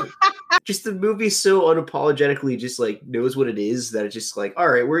there. Just the movie so unapologetically just like knows what it is that it's just like, all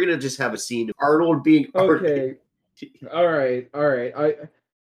right, we're gonna just have a scene of Arnold being Okay, all right.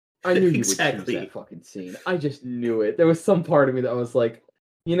 I knew you would choose exactly. that fucking scene. I just knew it. There was some part of me that was like,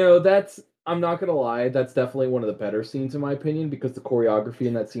 that's. I'm not gonna lie, that's definitely one of the better scenes in my opinion because the choreography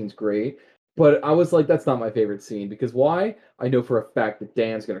in that scene's great. But I was like, that's not my favorite scene because why? I know for a fact that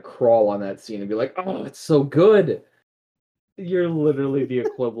Dan's gonna crawl on that scene and be like, oh, it's so good. You're literally the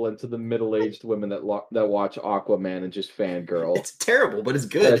equivalent to the middle-aged women that watch Aquaman and just fangirl. It's terrible, but it's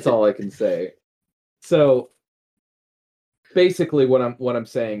good. That's all I can say. So basically what I'm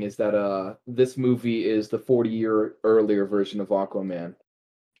saying is that this movie is the 40-year earlier version of Aquaman.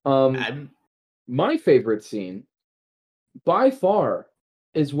 My favorite scene by far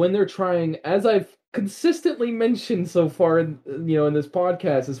is when they're trying, as I've consistently mentioned so far in this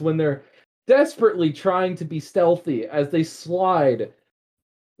podcast, is when they're desperately trying to be stealthy as they slide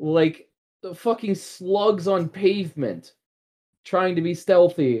like the fucking slugs on pavement, trying to be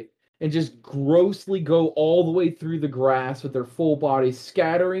stealthy and just grossly go all the way through the grass with their full body,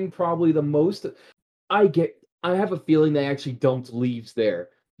 scattering probably the most. I have a feeling they actually dumped leaves there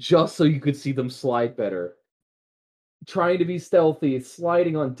just so you could see them slide better. Trying to be stealthy,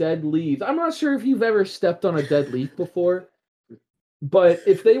 sliding on dead leaves. I'm not sure if you've ever stepped on a dead leaf before, but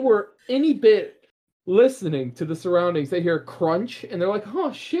if they were any bit listening to the surroundings, they hear a crunch and they're like,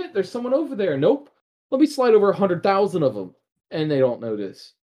 oh shit, there's someone over there. Nope. Let me slide over 100,000 of them. And they don't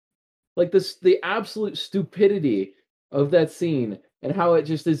notice. Like the absolute stupidity of that scene and how it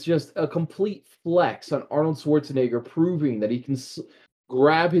just is just a complete flex on Arnold Schwarzenegger proving that he can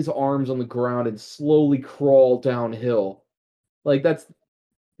grab his arms on the ground and slowly crawl downhill. Like that's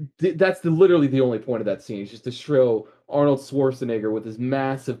literally the only point of that scene. It's just to show Arnold Schwarzenegger with his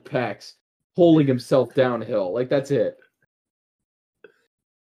massive pecs pulling himself downhill. Like that's it.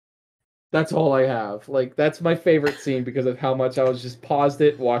 That's all I have. Like that's my favorite scene because of how much I was just paused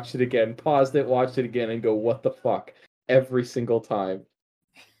it, watched it again, paused it, watched it again, and go, what the fuck? Every single time.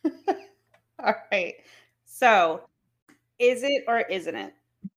 All right. So, is it or isn't it?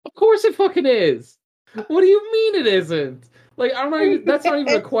 Of course it fucking is. What do you mean it isn't? Like that's not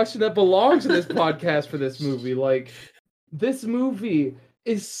even a question that belongs in this podcast for this movie. Like this movie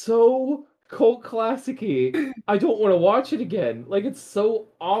is so cult classic-y. I don't want to watch it again. Like it's so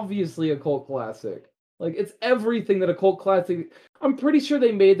obviously a cult classic. Like it's everything that a cult classic. I'm pretty sure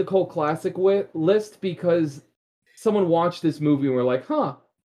they made the cult classic list because someone watched this movie and were like, "Huh,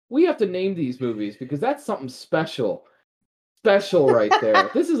 we have to name these movies because that's something special." Special right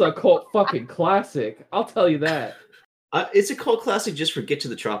there. This is a cult fucking classic. I'll tell you that. It's a cult classic just for Get to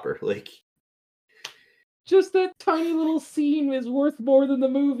the Chopper. Like, just that tiny little scene is worth more than the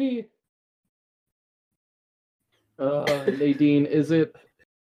movie. Nadine, is it?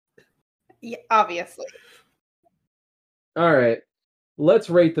 Yeah, obviously. All right.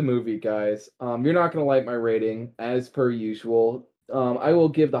 Let's rate the movie, guys. You're not going to like my rating, as per usual. I will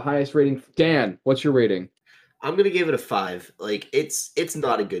give the highest rating. Dan, what's your rating? I'm gonna give it a 5. Like it's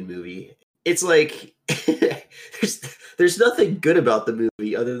not a good movie. It's like there's nothing good about the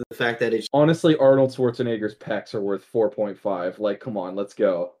movie other than the fact that it's honestly Arnold Schwarzenegger's pecs are worth 4.5. Like, come on, let's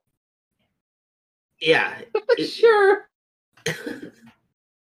go. Yeah, sure.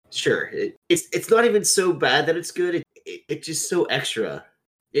 Sure. It's not even so bad that it's good. It's just so extra.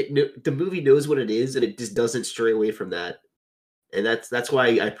 The movie knows what it is, and it just doesn't stray away from that. And that's why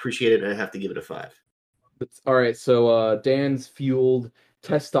I appreciate it, and I have to give it a 5. All right, so Dan's fueled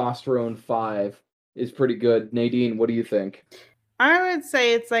testosterone 5 is pretty good. Nadine, what do you think? I would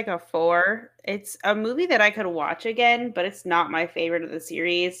say it's like a 4. It's a movie that I could watch again, but it's not my favorite of the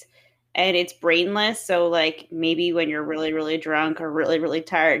series. And it's brainless, so like maybe when you're really, really drunk or really, really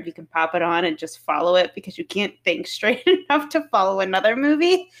tired, you can pop it on and just follow it because you can't think straight enough to follow another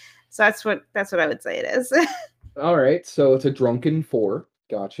movie. So that's what I would say it is. All right, so it's a drunken 4.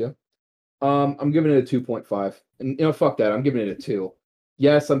 Gotcha. I'm giving it a 2.5. And fuck that. I'm giving it a 2.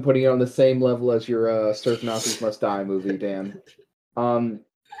 Yes, I'm putting it on the same level as your Surf Nazis Must Die movie, Dan.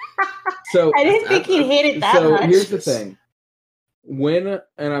 So I didn't think he'd hate it that much. So here's the thing. And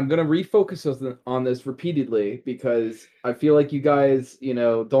I'm gonna refocus on this repeatedly because I feel like you guys,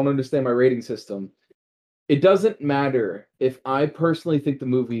 don't understand my rating system. it doesn't matter if I personally think the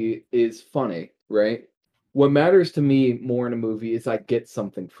movie is funny, right? What matters to me more in a movie is I get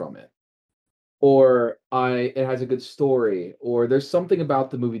something from it. Or it has a good story, or there's something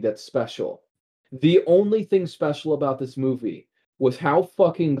about the movie that's special. The only thing special about this movie was how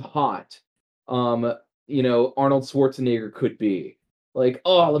fucking hot Arnold Schwarzenegger could be. Like,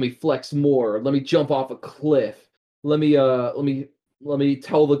 oh, let me flex more, let me jump off a cliff. Let me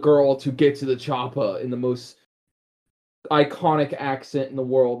tell the girl to get to the chopper in the most iconic accent in the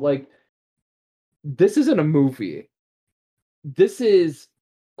world. Like, this isn't a movie. This is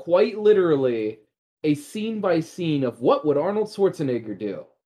quite literally a scene by scene of what would Arnold Schwarzenegger do.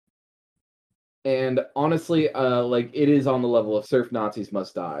 And honestly, it is on the level of Surf Nazis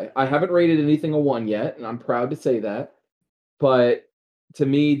Must Die. I haven't rated anything a 1 yet, and I'm proud to say that. But to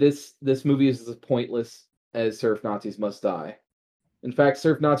me, this movie is as pointless as Surf Nazis Must Die. In fact,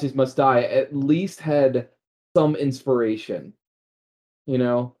 Surf Nazis Must Die at least had some inspiration.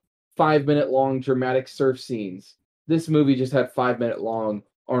 5-minute long dramatic surf scenes. This movie just had 5-minute long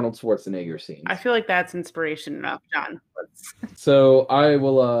Arnold Schwarzenegger scenes. I feel like that's inspiration enough, John. So I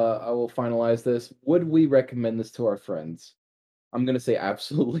will finalize this. Would we recommend this to our friends? I'm gonna say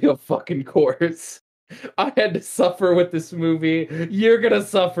absolutely a fucking course. I had to suffer with this movie. You're gonna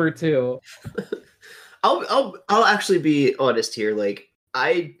suffer too. I'll actually be honest here. Like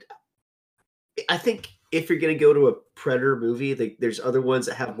I think if you're gonna go to a Predator movie, there's other ones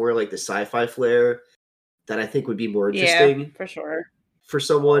that have more like the sci-fi flair that I think would be more interesting. Yeah, for sure. For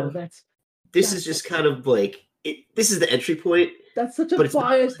someone, this is just kind of like this is the entry point. That's such a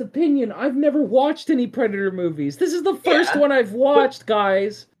biased opinion. I've never watched any Predator movies. This is the first one I've watched,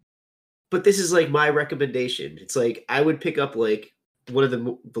 guys. But this is like my recommendation. It's like I would pick up like one of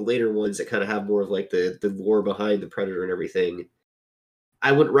the later ones that kind of have more of like the lore behind the Predator and everything.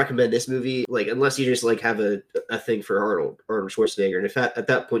 I wouldn't recommend this movie, like unless you just like have a thing for Arnold Schwarzenegger. And if at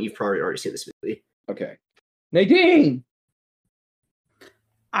that point you've probably already seen this movie. Okay, Nadine.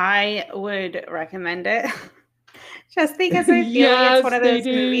 I would recommend it just because I feel like it's one of those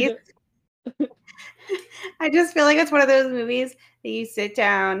movies. I just feel like it's one of those movies that you sit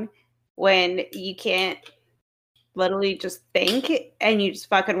down when you can't literally just think and you just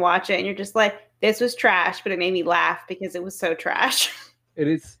fucking watch it and you're just like, this was trash, but it made me laugh because it was so trash. It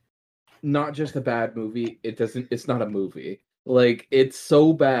is not just a bad movie. It's not a movie. Like, it's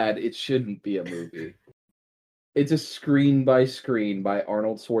so bad it shouldn't be a movie. It's a screen by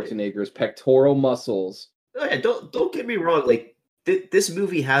Arnold Schwarzenegger's pectoral muscles. Oh, yeah, don't get me wrong. Like this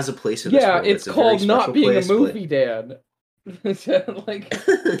movie has a place in this world. It's called not being a movie, Dan. Like,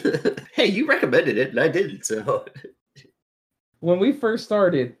 hey, you recommended it, and I didn't. So when we first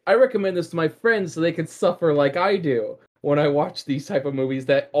started, I recommend this to my friends so they can suffer like I do when I watch these type of movies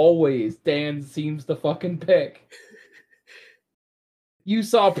that always Dan seems to fucking pick. You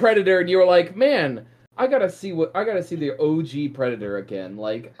saw Predator, and you were like, man. I gotta see the OG Predator again.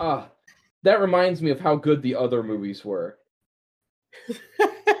 Like, that reminds me of how good the other movies were.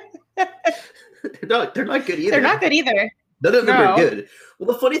 No, they're not good either. They're not good either. None of them are good.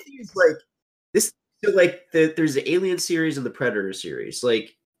 Well, the funny thing is, like, this, so, like, there's the Alien series and the Predator series.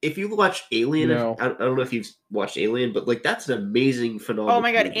 Like, if you watch Alien, I don't know if you've watched Alien, but like, that's an amazing, phenomenal. Oh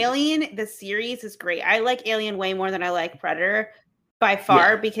my god, movie. Alien, the series is great. I like Alien way more than I like Predator by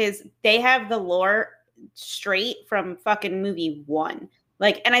far because they have the lore straight from fucking movie 1.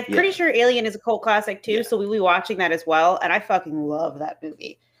 Like, and I'm pretty sure Alien is a cult classic too, so we'll be watching that as well. And I fucking love that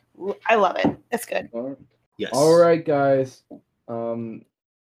movie. I love it. It's good. Yes. All right, guys.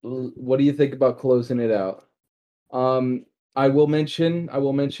 What do you think about closing it out? I will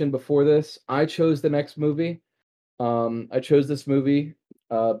mention before this, I chose the next movie. I chose this movie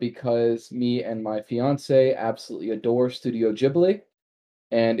because me and my fiance absolutely adore Studio Ghibli,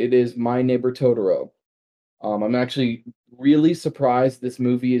 and it is My Neighbor Totoro. I'm actually really surprised this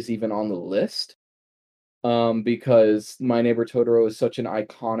movie is even on the list, because My Neighbor Totoro is such an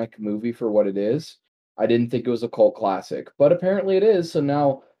iconic movie for what it is. I didn't think it was a cult classic, but apparently it is, so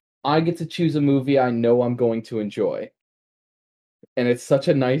now I get to choose a movie I know I'm going to enjoy. And it's such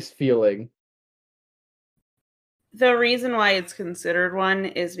a nice feeling. The reason why it's considered one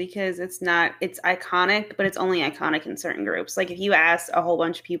is because it's iconic, but it's only iconic in certain groups. Like, if you ask a whole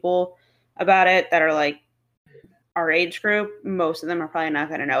bunch of people about it that are like our age group, most of them are probably not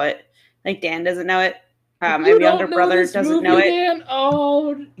going to know it. Like, Dan doesn't know it. My younger brother doesn't know it. Dan?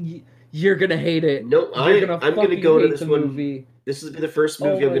 Oh, you're going to hate it. No, I'm going to go into this one. Movie. This will be the first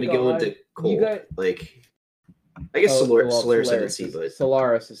movie I'm going to go into cold. I guess Solaris I didn't see, but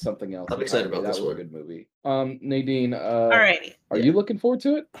Solaris is something else. I'm excited about this one. That was a good movie. Nadine, alrighty. Are you looking forward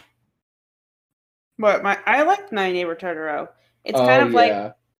to it? What I liked My Neighbor Totoro. It's Oh, kind of like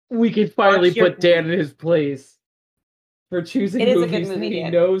yeah. We can finally watch your- put Dan in his place for choosing It is a good movies movie, that he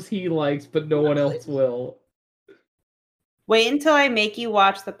Dan. knows he likes, but no one else will. Wait until I make you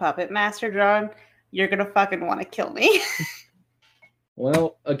watch The Puppet Master, John. You're gonna fucking want to kill me.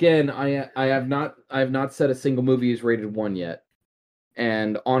 Well, again, I have not said a single movie is rated 1 yet.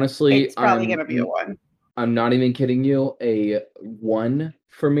 And honestly, It's probably gonna be a 1. I'm not even kidding you. A 1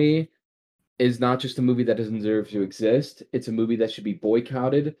 for me is not just a movie that doesn't deserve to exist. It's a movie that should be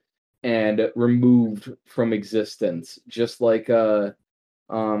boycotted and removed from existence. Just like the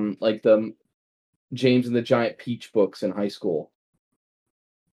James and the Giant Peach books in high school.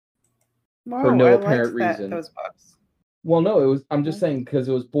 Whoa, For no I apparent liked reason. those books. Well, no, it was. I'm just saying because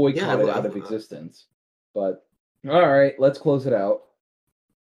it was boycotted out of existence. But all right, let's close it out.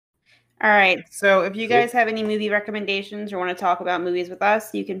 All right. So if you guys have any movie recommendations or want to talk about movies with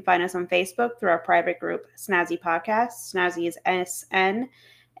us, you can find us on Facebook through our private group, Snazzy Podcast. Snazzy is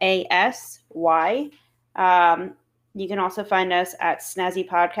SNASY. You can also find us at Snazzy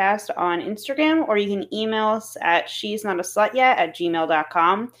Podcast on Instagram, or you can email us at she's not a slut yet at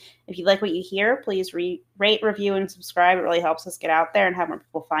gmail.com. If you like what you hear, please rate, review, and subscribe. It really helps us get out there and have more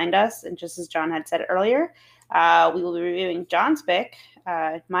people find us. And just as John had said earlier, we will be reviewing John's pick,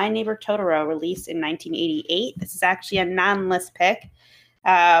 My Neighbor Totoro, released in 1988. This is actually a non-list pick,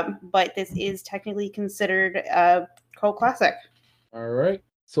 but this is technically considered a cult classic. All right.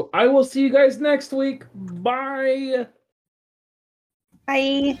 So I will see you guys next week. Bye.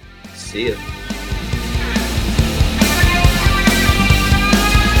 Bye. See ya.